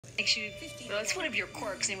Well, it's one of your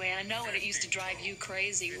quirks anyway, and I know it used to drive you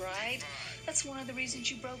crazy, right? That's one of the reasons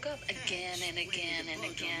you broke up again and again and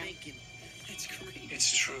again.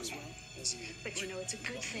 It's true, isn't it? But you know, it's a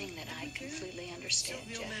good thing that I completely understand,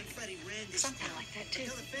 Jeff. Because I'm kind of like that, too.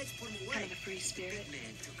 Kind of a free spirit,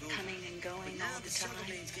 coming and going all the time.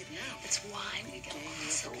 That's why we get along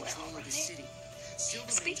so well, right?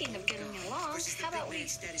 Speaking of getting along, how about we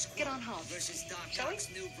get on home? Shall we?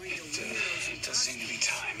 It does seem to be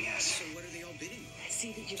time, yes. I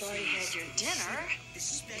see that you've already had your dinner,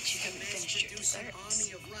 but you haven't finished your desserts.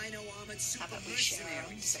 How about we share our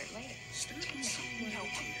own dessert later?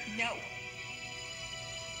 No.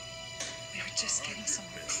 We were just getting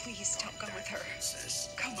somewhere. Please don't go with her.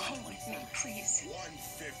 Come home with me, please.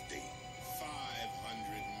 150. 500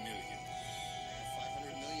 million.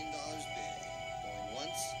 $500 million bid. Going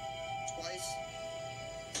once, twice.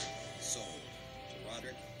 Sold. To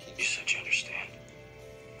Roderick King. You said you understand.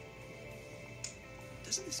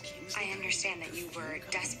 I understand that you were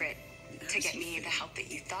desperate to get me the help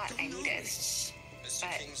that you thought I needed.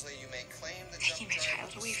 But taking my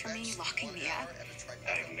child away from me, locking me up.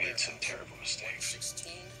 I've made some terrible mistakes.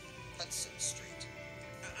 16 Hudson Street.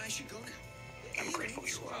 I should go now. I'm grateful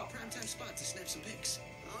you're well. Primetime spot to snap some pics.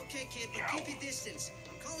 Okay, kid, but keep your distance.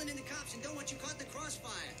 I'm calling in the cops and don't want you caught in the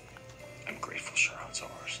crossfire. I'm grateful Sharon's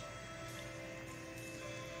ours.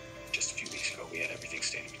 Just a few weeks ago, we had everything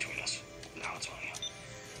standing between us. Now it's on you.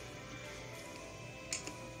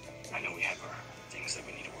 I know we have our things that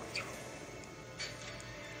we need to work through.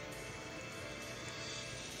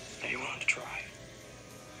 Now you wanted to try.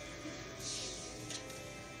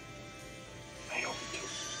 I hope you do.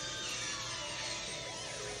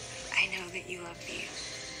 I know that you love me.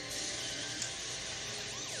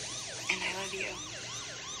 And I love you.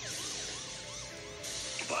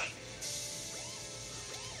 But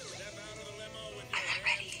I'm not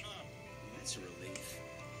ready. That's a relief.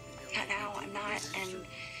 Not now, I'm not, and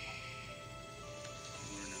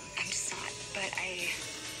I'm just not. But I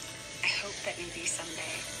hope that maybe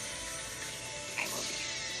someday I will be.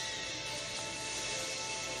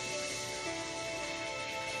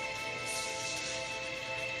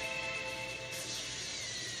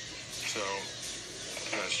 So,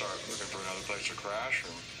 can I start looking for another place to crash,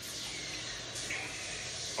 or?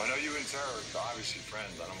 Well, I know you and Sarah are obviously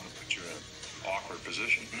friends. I don't want to put you in an awkward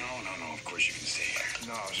position. no, of course you can stay here.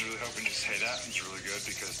 No, I was really hoping you'd say that. It's really good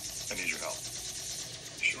because I need your help.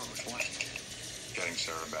 Sure, with what? Getting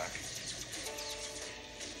Sarah back.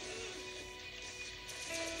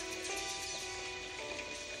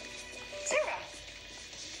 Sarah!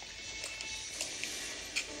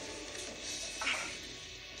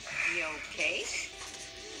 You okay?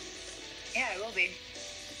 Yeah, I will be.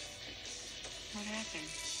 What happened?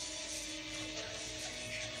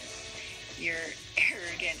 Your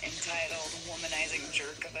arrogant, entitled, womanizing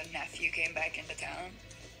jerk of a nephew came back into town.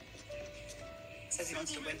 Says he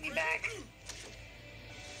wants to win me back.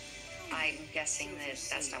 I'm guessing that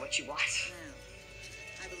that's not what you want.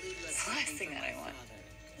 It's the last thing that I want.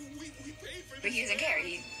 But he doesn't care.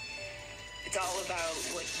 It's all about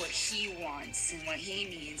what he wants and what he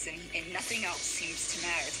needs, and nothing else seems to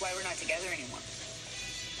matter. It's why we're not together anymore.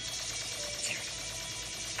 Sarah,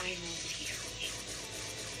 I know that he hurt me.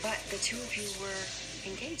 But the two of you were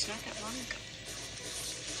engaged not that long ago.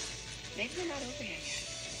 Maybe they're not over here yet.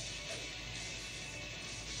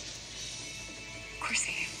 Of course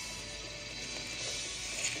they am.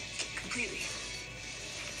 Completely.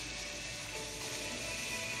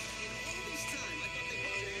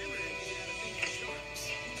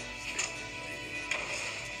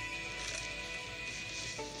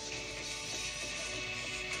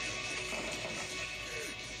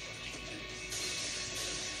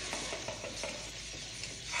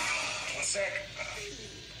 One sec.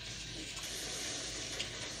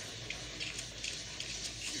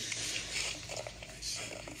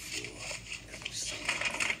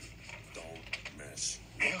 Don't mess.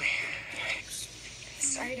 Really?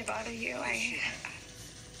 Sorry to bother you. I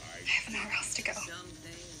have nowhere else to go.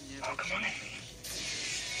 Oh, come on in.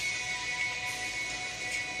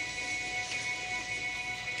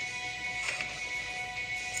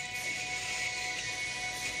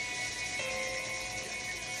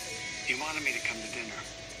 You wanted me to come to dinner.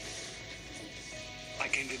 I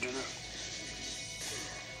came to dinner.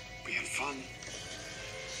 We had fun.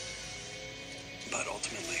 But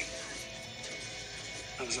ultimately,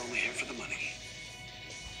 I was only here for the money.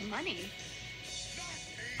 Money?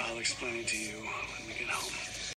 I'll explain it to you when we get home.